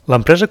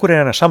L'empresa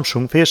coreana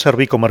Samsung feia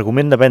servir com a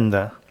argument de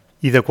venda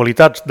i de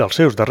qualitats dels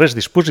seus darrers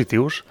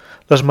dispositius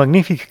les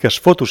magnífiques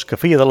fotos que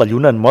feia de la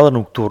Lluna en mode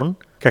nocturn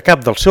que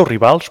cap dels seus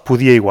rivals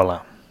podia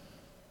igualar.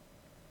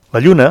 La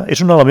Lluna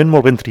és un element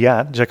molt ben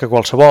triat, ja que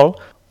qualsevol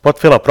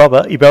pot fer la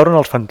prova i veure'n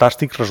els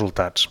fantàstics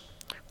resultats,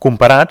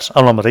 comparats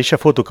amb la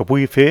mateixa foto que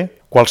pugui fer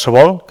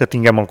qualsevol que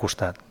tinguem al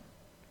costat.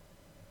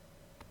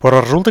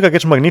 Però resulta que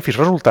aquests magnífics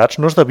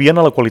resultats no es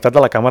devien a la qualitat de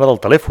la càmera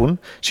del telèfon,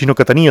 sinó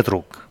que tenia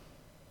truc.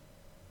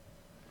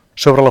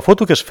 Sobre la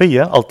foto que es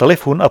feia, el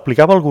telèfon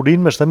aplicava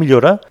algoritmes de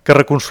millora que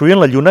reconstruïen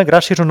la Lluna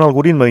gràcies a un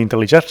algoritme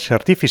d'intel·ligència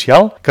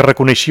artificial que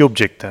reconeixia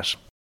objectes.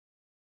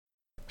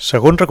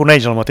 Segons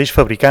reconeix el mateix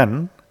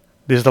fabricant,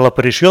 des de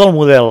l'aparició del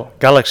model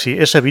Galaxy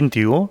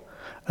S21,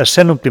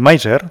 Scene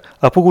Optimizer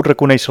ha pogut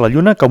reconèixer la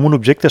Lluna com un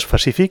objecte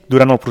específic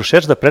durant el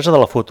procés de presa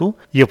de la foto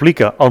i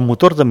aplica el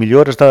motor de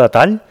millores de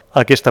detall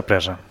a aquesta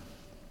presa.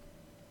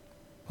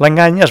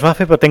 L'engany es va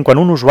fer patent quan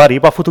un usuari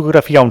va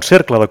fotografiar un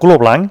cercle de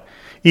color blanc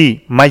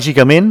i,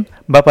 màgicament,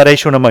 va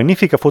aparèixer una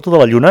magnífica foto de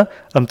la Lluna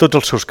amb tots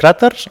els seus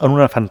cràters en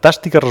una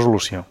fantàstica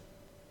resolució.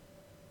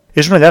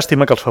 És una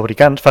llàstima que els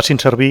fabricants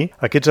facin servir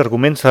aquests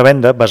arguments de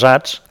venda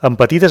basats en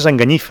petites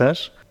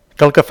enganyifes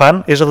que el que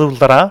fan és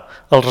adulterar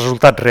el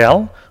resultat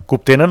real que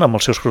obtenen amb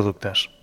els seus productes.